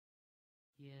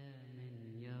يا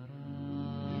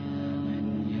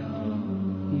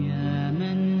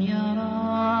من يرى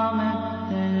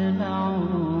مد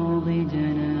البعوض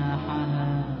جناحها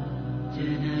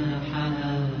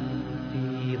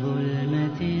في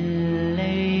ظلمة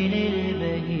الليل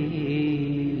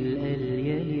البهيل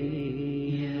اليلي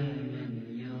يا من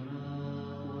يرى.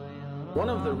 One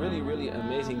of the really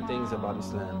amazing things about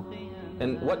Islam,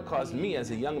 and what caused me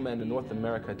as a young man in North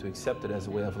America to accept it as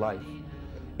a way of life,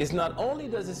 is not only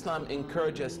does Islam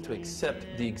encourage us to accept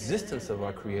the existence of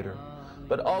our Creator,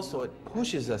 but also it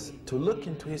pushes us to look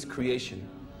into His creation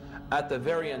at the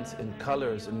variance in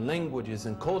colors and languages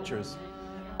and cultures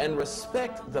and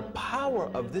respect the power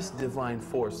of this divine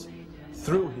force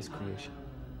through His creation.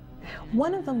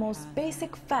 One of the most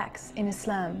basic facts in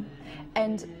Islam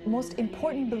and most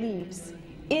important beliefs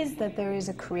is that there is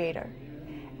a Creator.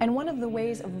 And one of the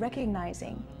ways of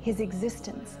recognizing His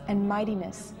existence and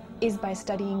mightiness is by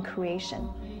studying creation.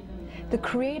 The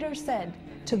Creator said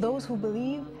to those who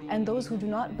believe and those who do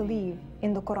not believe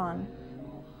in the Quran,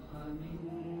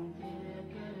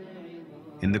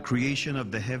 "In the creation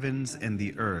of the heavens and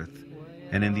the earth,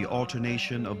 and in the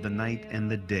alternation of the night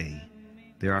and the day,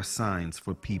 there are signs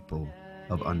for people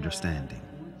of understanding."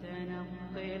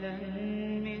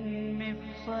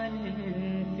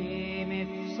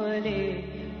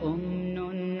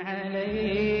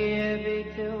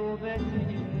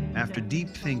 After deep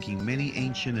thinking, many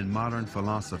ancient and modern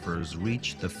philosophers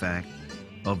reached the fact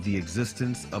of the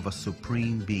existence of a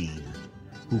supreme being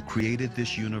who created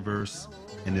this universe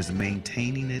and is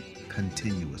maintaining it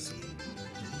continuously.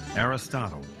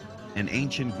 Aristotle, an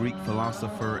ancient Greek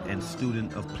philosopher and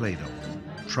student of Plato,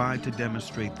 tried to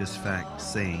demonstrate this fact,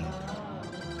 saying,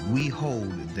 "We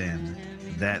hold, then,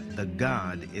 that the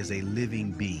God is a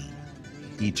living being,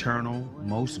 eternal,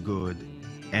 most good,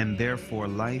 and therefore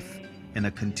life and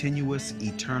a continuous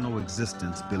eternal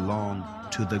existence belong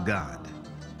to the God,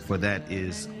 for that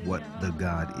is what the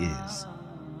God is."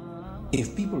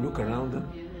 If people look around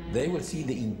them, they will see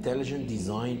the intelligent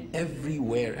design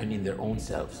everywhere and in their own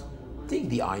selves. Take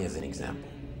the eye as an example.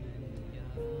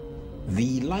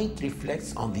 The light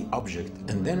reflects on the object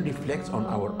and then reflects on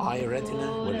our eye retina,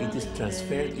 where it is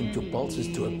transferred into pulses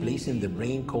to a place in the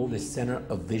brain called the center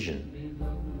of vision.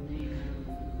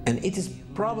 And it is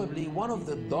probably one of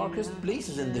the darkest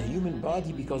places in the human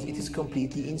body because it is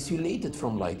completely insulated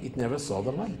from light. It never saw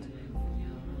the light.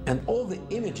 And all the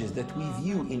images that we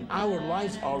view in our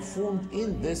lives are formed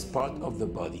in this part of the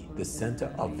body, the center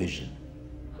of vision.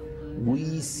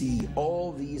 We see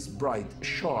all these bright,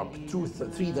 sharp,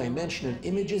 three-dimensional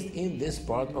images in this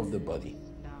part of the body.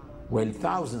 While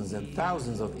thousands and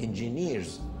thousands of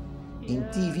engineers in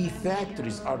TV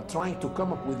factories are trying to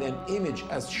come up with an image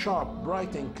as sharp,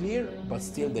 bright, and clear, but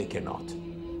still they cannot.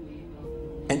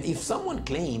 And if someone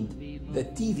claimed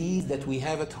that TVs that we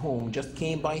have at home just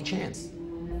came by chance,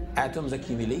 atoms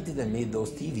accumulated and made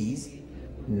those TVs,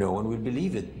 no one will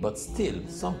believe it. But still,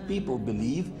 some people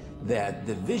believe that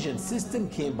the vision system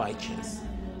came by chance.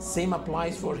 Same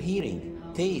applies for hearing,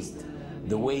 taste,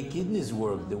 the way kidneys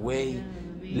work, the way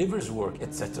livers work,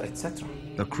 etc., etc.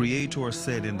 The Creator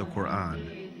said in the Quran,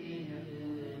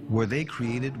 "Were they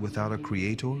created without a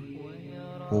creator,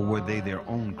 or were they their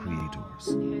own creators?"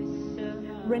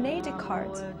 René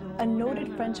Descartes, a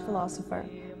noted French philosopher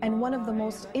and one of the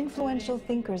most influential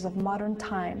thinkers of modern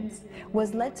times,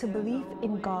 was led to belief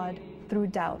in God through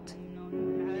doubt.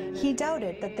 He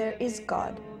doubted that there is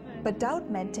God, but doubt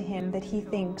meant to him that he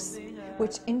thinks,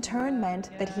 which in turn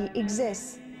meant that he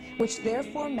exists, which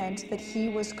therefore meant that he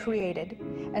was created.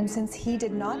 And since he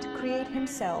did not create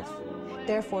himself,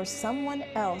 therefore someone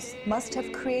else must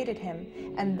have created him,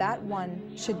 and that one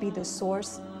should be the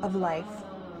source of life.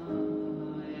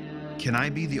 Can I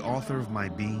be the author of my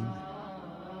being?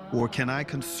 Or can I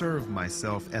conserve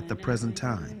myself at the present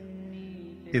time?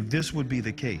 If this would be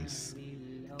the case,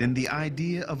 then the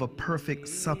idea of a perfect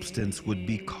substance would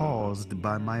be caused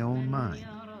by my own mind.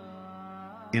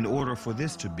 In order for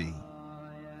this to be,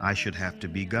 I should have to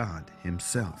be God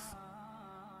Himself.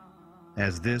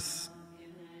 As this,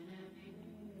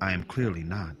 I am clearly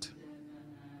not.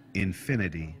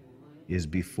 Infinity is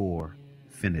before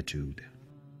finitude.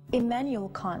 Immanuel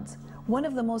Kant, one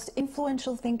of the most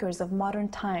influential thinkers of modern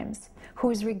times, who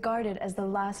is regarded as the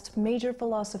last major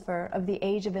philosopher of the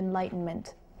Age of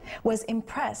Enlightenment, was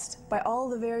impressed by all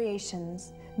the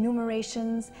variations,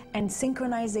 numerations, and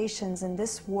synchronizations in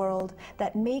this world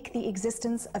that make the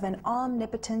existence of an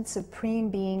omnipotent supreme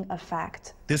being a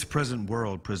fact. This present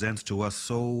world presents to us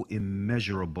so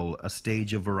immeasurable a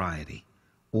stage of variety,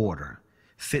 order,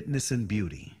 fitness, and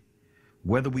beauty.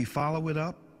 Whether we follow it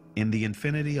up in the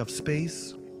infinity of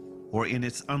space or in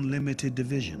its unlimited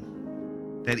division.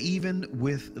 That even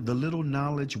with the little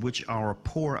knowledge which our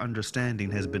poor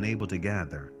understanding has been able to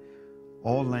gather,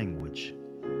 all language,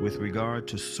 with regard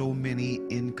to so many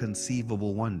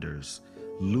inconceivable wonders,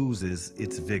 loses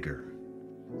its vigor,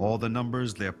 all the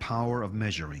numbers their power of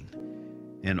measuring,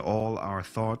 and all our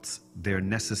thoughts their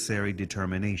necessary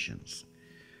determinations,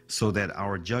 so that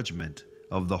our judgment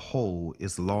of the whole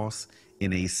is lost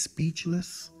in a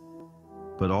speechless,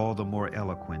 but all the more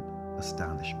eloquent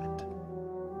astonishment.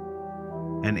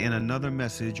 And in another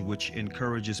message which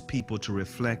encourages people to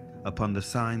reflect upon the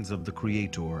signs of the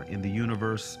Creator in the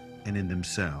universe and in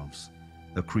themselves,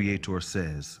 the Creator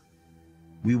says,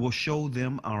 "We will show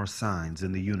them our signs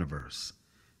in the universe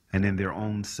and in their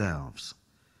own selves,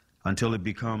 until it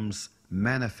becomes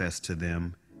manifest to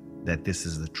them that this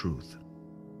is the truth."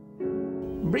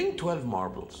 Bring 12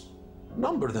 marbles,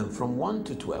 number them from 1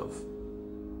 to 12,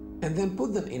 and then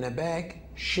put them in a bag,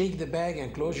 shake the bag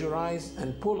and close your eyes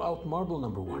and pull out marble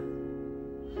number 1.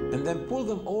 And then pull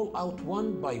them all out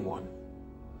one by one.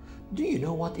 Do you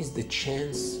know what is the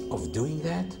chance of doing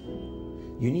that?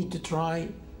 You need to try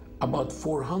about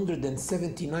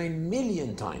 479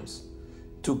 million times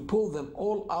to pull them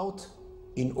all out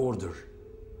in order.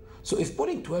 So if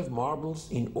putting 12 marbles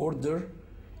in order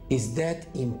is that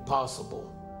impossible,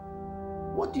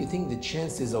 what do you think the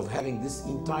chances of having this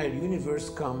entire universe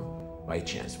come by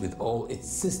chance, with all its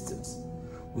systems,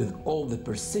 with all the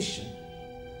precision,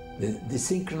 the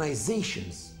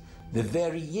synchronizations, the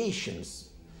variations,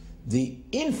 the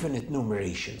infinite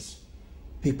numerations?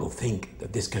 People think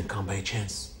that this can come by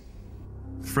chance.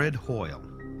 Fred Hoyle,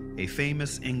 a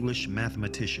famous English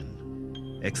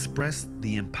mathematician, expressed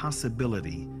the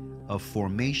impossibility of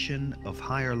formation of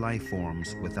higher life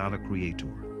forms without a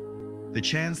creator. The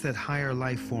chance that higher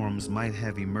life forms might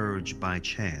have emerged by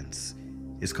chance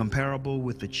is comparable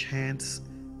with the chance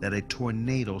that a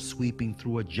tornado sweeping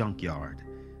through a junkyard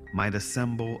might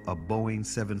assemble a Boeing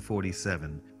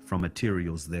 747 from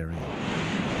materials therein.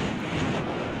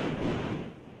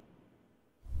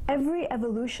 Every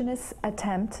evolutionist's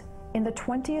attempt in the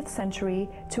 20th century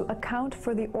to account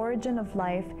for the origin of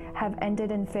life have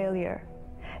ended in failure.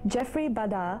 Jeffrey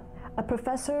Bada, a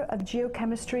professor of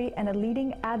geochemistry and a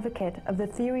leading advocate of the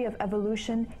theory of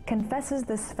evolution, confesses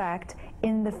this fact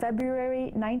in the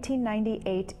February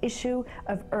 1998 issue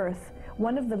of Earth,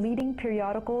 one of the leading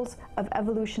periodicals of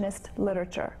evolutionist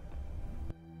literature.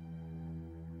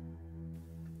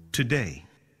 Today,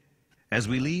 as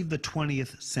we leave the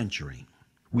 20th century,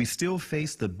 we still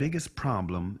face the biggest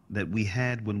problem that we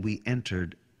had when we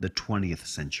entered the 20th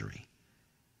century.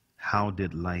 How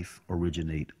did life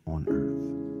originate on Earth?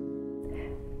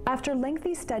 After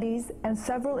lengthy studies and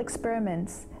several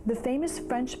experiments, the famous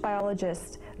French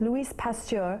biologist Louis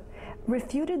Pasteur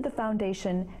refuted the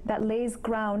foundation that lays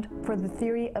ground for the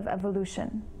theory of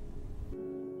evolution.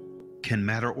 Can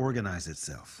matter organize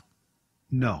itself?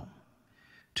 No.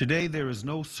 Today there is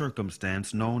no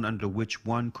circumstance known under which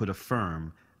one could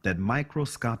affirm that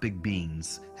microscopic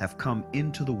beings have come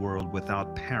into the world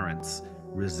without parents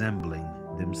resembling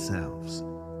themselves.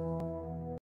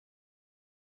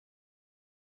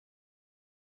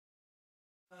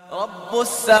 رب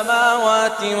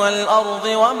السماوات والأرض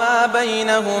وما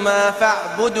بينهما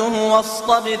فاعبده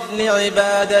واصطبر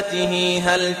لعبادته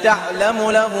هل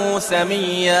تعلم له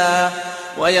سميا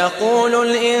ويقول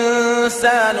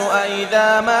الإنسان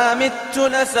أإذا ما مت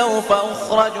لسوف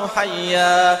أخرج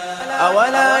حيا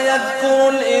أولا يذكر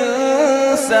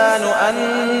الإنسان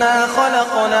أنا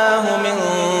خلقناه من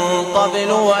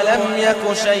قبل ولم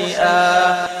يك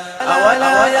شيئا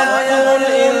أولا يذكر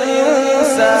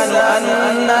الإنسان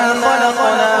أنا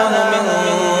خلقناه من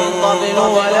قبل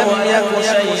ولم يك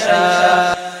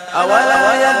شيئا أولا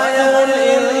يذكر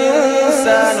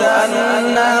الإنسان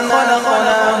أنا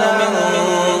خلقناه من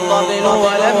قبل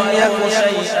ولم يك شيئا